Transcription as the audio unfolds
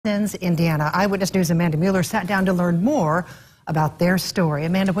Indiana. Eyewitness News' Amanda Mueller sat down to learn more about their story.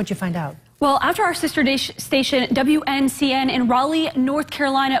 Amanda, what'd you find out? Well, after our sister station WNCN in Raleigh, North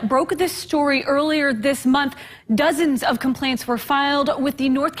Carolina broke this story earlier this month, dozens of complaints were filed with the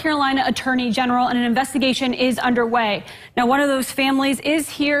North Carolina Attorney General and an investigation is underway. Now, one of those families is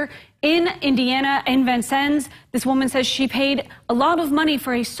here in Indiana, in Vincennes. This woman says she paid a lot of money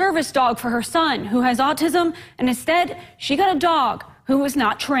for a service dog for her son who has autism, and instead she got a dog who was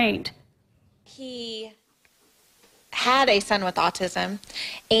not trained. He had a son with autism,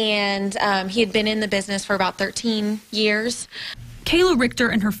 and he had been in the business for about 13 years. Kayla Richter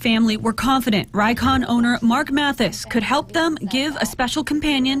and her family were confident RyCon owner Mark Mathis could help them give a special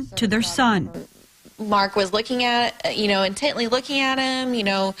companion to their son. Mark was looking at, intently looking at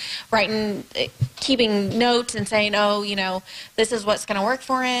him, writing, keeping notes and saying, oh, this is what's going to work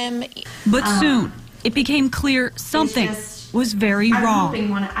for him. But soon it became clear something was very wrong.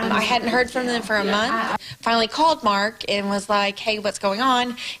 I hadn't heard from them for a month. Finally called Mark and was like, hey, what's going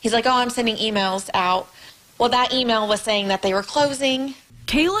on? He's like, oh, I'm sending emails out. Well, that email was saying that they were closing.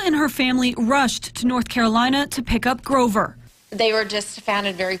 Kayla and her family rushed to North Carolina to pick up Grover. They were just found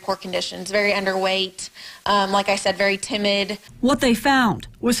in very poor conditions, very underweight, like I said, very timid. What they found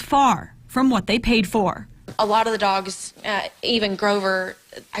was far from what they paid for. A lot of the dogs, even Grover,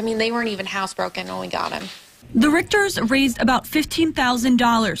 they weren't even housebroken when we got him. The Richters raised about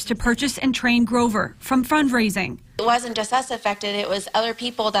 $15,000 to purchase and train Grover from fundraising. It wasn't just us affected, it was other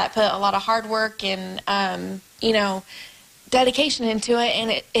people that put a lot of hard work and, dedication into it,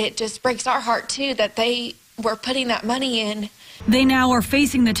 and it just breaks our heart, too, that they were putting that money in. They now are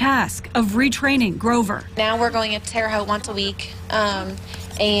facing the task of retraining Grover. Now we're going to Terre Haute once a week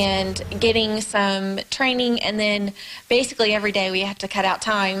and getting some training, and then basically every day we have to cut out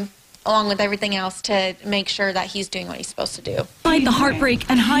time along with everything else to make sure that he's doing what he's supposed to do. Despite the heartbreak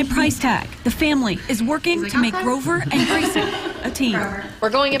and high price tag, the family is working to make Grover and Grayson a team. We're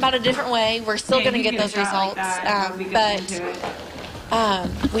going about a different way. We're still going to get those results, but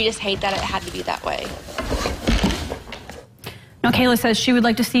we just hate that it had to be that way. Now, Kayla says she would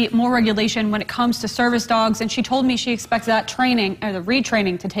like to see more regulation when it comes to service dogs, and she told me she expects that training, or the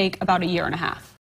retraining, to take about 1.5 years.